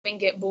and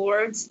get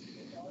boards.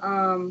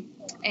 And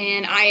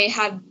I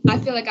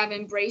feel like I've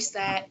embraced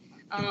that.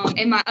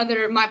 And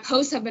my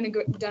posts have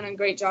done a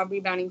great job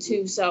rebounding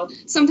too. So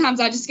sometimes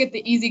I just get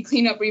the easy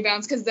cleanup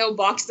rebounds because they'll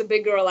box the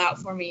big girl out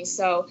for me.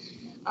 So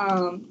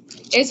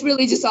it's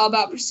really just all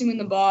about pursuing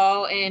the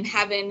ball and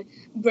having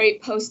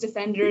great post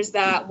defenders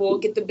that will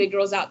get the big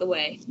girls out the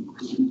way.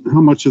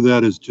 How much of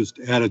that is just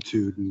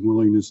attitude and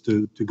willingness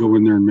to go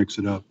in there and mix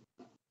it up?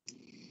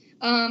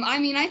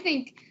 I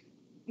think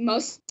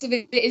most of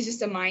it is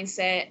just a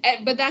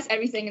mindset, but that's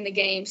everything in the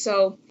game.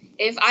 So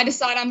if I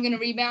decide I'm going to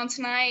rebound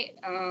tonight,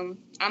 I'm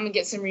going to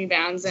get some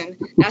rebounds, and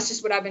that's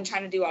just what I've been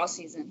trying to do all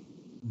season.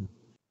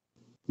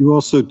 You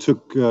also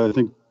took, I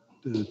think,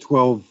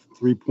 12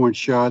 3-point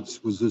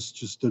shots. Was this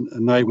just a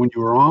night when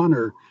you were on,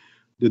 or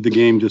did the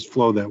game just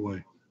flow that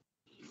way?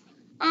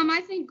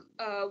 I think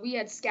we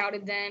had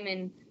scouted them,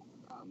 and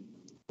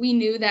we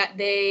knew that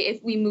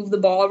if we moved the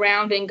ball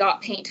around and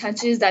got paint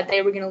touches, that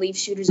they were going to leave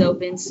shooters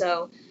open.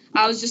 So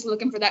I was just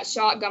looking for that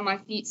shot, got my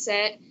feet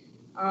set.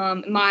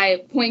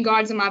 My point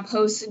guards and my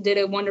posts did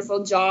a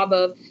wonderful job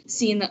of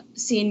seeing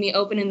me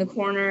open in the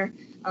corner,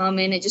 and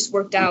it just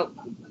worked out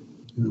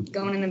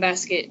going in the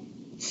basket.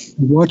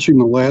 Watching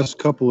the last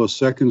couple of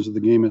seconds of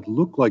the game, it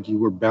looked like you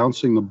were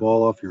bouncing the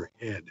ball off your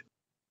head.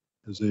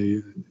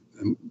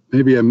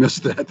 Maybe I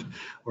missed that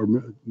or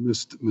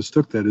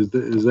mistook that. Is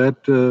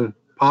that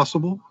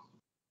possible?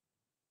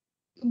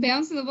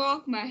 Bouncing the ball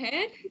off my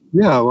head?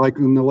 Yeah, like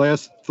in the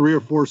last 3 or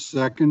 4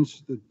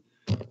 seconds. The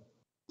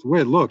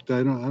way it looked,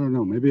 I don't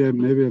know. Maybe I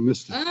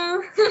missed it.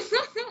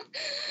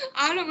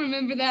 I don't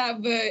remember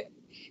that, but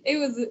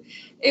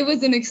it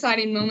was an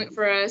exciting moment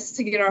for us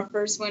to get our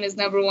first win as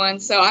number 1.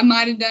 So I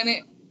might have done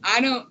it. I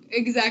don't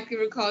exactly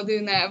recall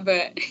doing that,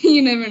 but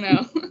you never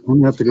know. I'm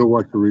gonna have to go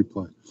watch the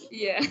replay.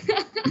 Yeah.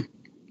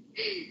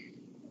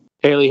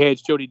 Hailey, hey,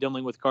 it's Jody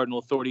Dimling with Cardinal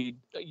Authority.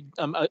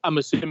 I'm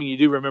assuming you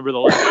do remember the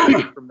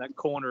last from that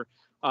corner.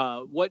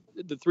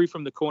 The 3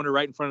 from the corner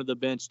right in front of the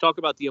bench. Talk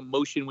about the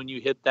emotion when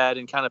you hit that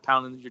and kind of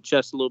pounding your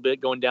chest a little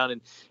bit, going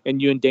down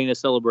and you and Dana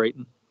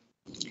celebrating.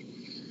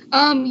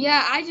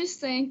 Yeah, I just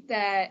think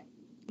that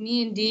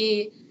me and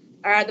Dee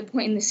are at the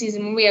point in the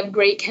season where we have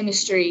great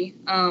chemistry,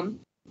 and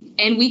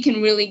we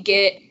can really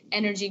get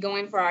energy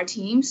going for our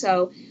team.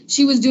 So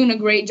she was doing a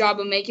great job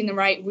of making the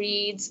right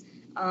reads.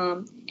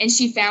 And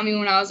she found me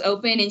when I was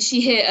open, and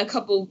she hit a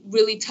couple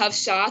really tough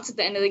shots at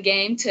the end of the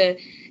game to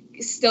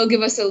still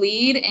give us a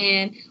lead.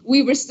 And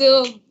we were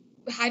still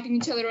hyping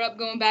each other up,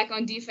 going back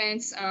on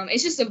defense.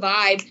 It's just a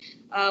vibe.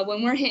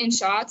 When we're hitting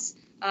shots,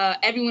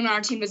 everyone on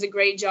our team does a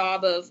great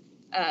job of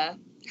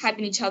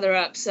hyping each other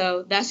up.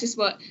 So that's just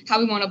how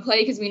we want to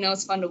play, because we know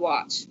it's fun to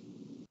watch.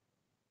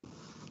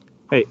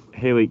 Hey,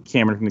 Hailey,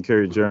 Cameron from the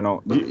Courier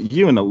Journal.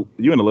 You and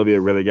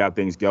Olivia really got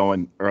things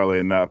going early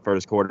in the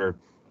first quarter.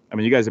 I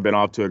mean, you guys have been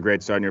off to a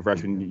great start in your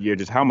freshman year.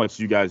 Just how much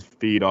do you guys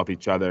feed off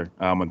each other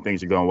when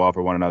things are going well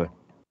for one another?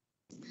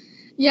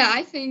 Yeah,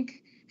 I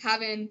think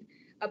having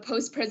a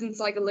post presence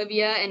like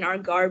Olivia and our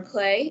guard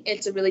play,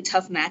 it's a really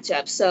tough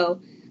matchup.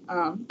 So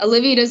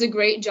Olivia does a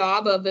great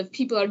job of, if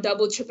people are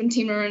double, triple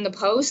teaming her in the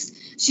post,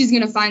 she's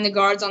going to find the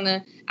guards on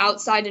the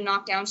outside to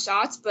knock down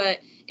shots. But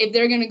if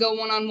they're going to go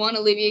one-on-one,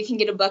 Olivia can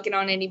get a bucket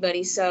on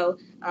anybody. So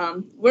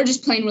we're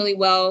just playing really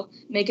well,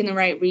 making the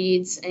right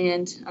reads,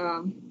 and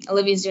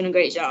Olivia's doing a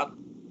great job.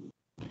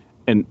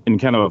 And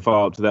kind of a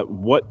follow-up to that,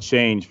 what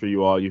changed for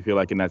you all, you feel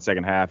like, in that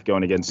second half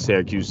going against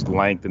Syracuse's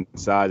length and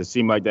size? It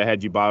seemed like they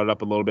had you bottled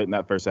up a little bit in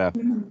that first half.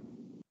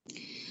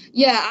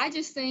 Yeah, I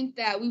just think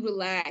that we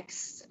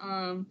relaxed.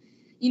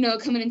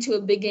 Coming into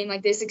a big game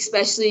like this,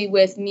 especially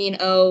with me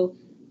and O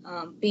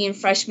being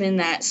freshmen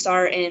that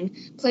start and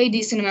play a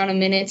decent amount of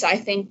minutes, I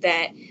think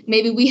that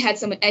maybe we had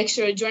some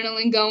extra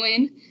adrenaline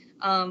going,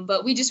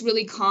 but we just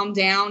really calmed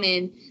down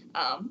and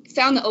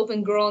found the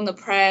open girl in the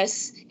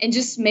press and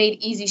just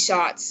made easy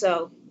shots.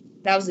 So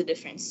that was the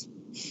difference.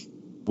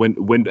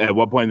 When at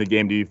what point in the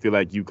game do you feel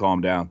like you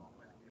calmed down?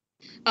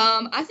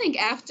 I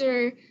think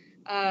after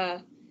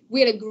we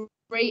had a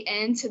great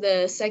end to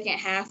the second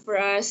half for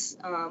us,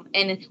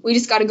 and we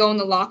just got to go in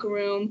the locker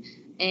room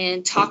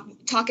and talk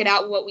it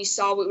out, what we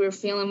saw, what we were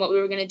feeling, what we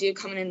were going to do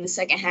coming in the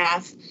second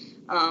half.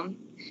 And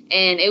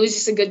it was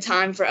just a good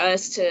time for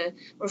us to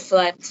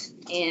reflect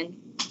and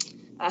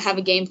have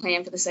a game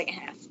plan for the second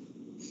half.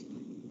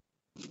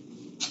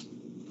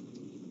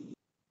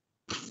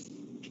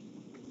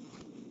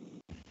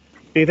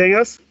 Anything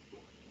else?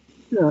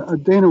 Yeah,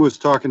 Dana was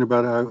talking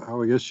about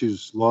how I guess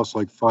she's lost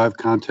like 5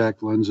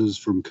 contact lenses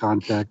from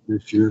contact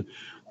this year.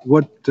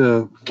 What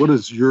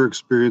has your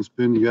experience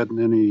been? You gotten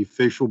any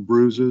facial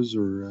bruises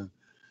or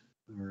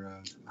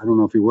I don't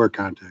know if you wear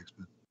contacts,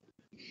 but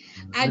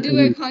I do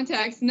wear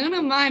contacts. None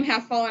of mine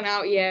have fallen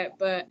out yet,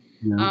 but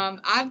Yeah.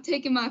 I've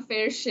taken my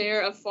fair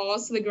share of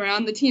falls to the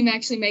ground. The team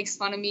actually makes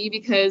fun of me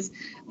because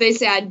they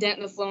say I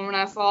dent the floor when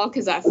I fall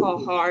because I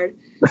fall hard.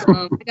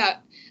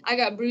 I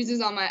got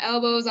bruises on my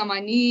elbows, on my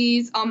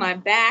knees, on my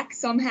back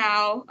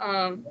somehow.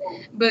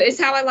 But it's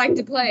how I like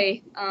to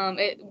play.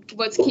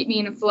 What's keep me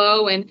in a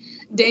flow. And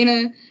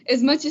Dana,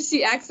 as much as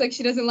she acts like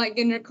she doesn't like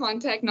getting her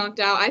contact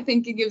knocked out, I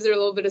think it gives her a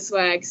little bit of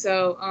swag.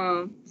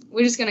 So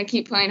we're just gonna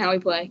keep playing how we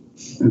play.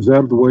 Is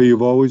that the way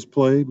you've always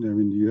played? I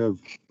mean, do you have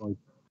like?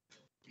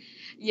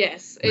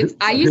 Yes,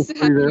 I used to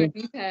have to wear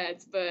knee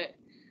pads, but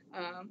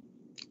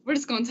we're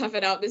just going to tough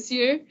it out this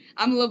year.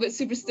 I'm a little bit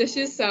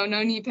superstitious, so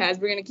no knee pads.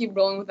 We're going to keep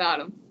rolling without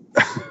them.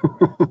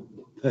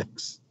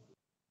 Thanks.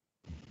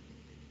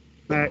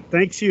 All right.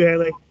 Thanks you,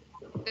 Hailey.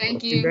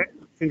 Thank you.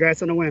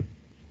 Congrats on the win.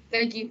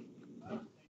 Thank you.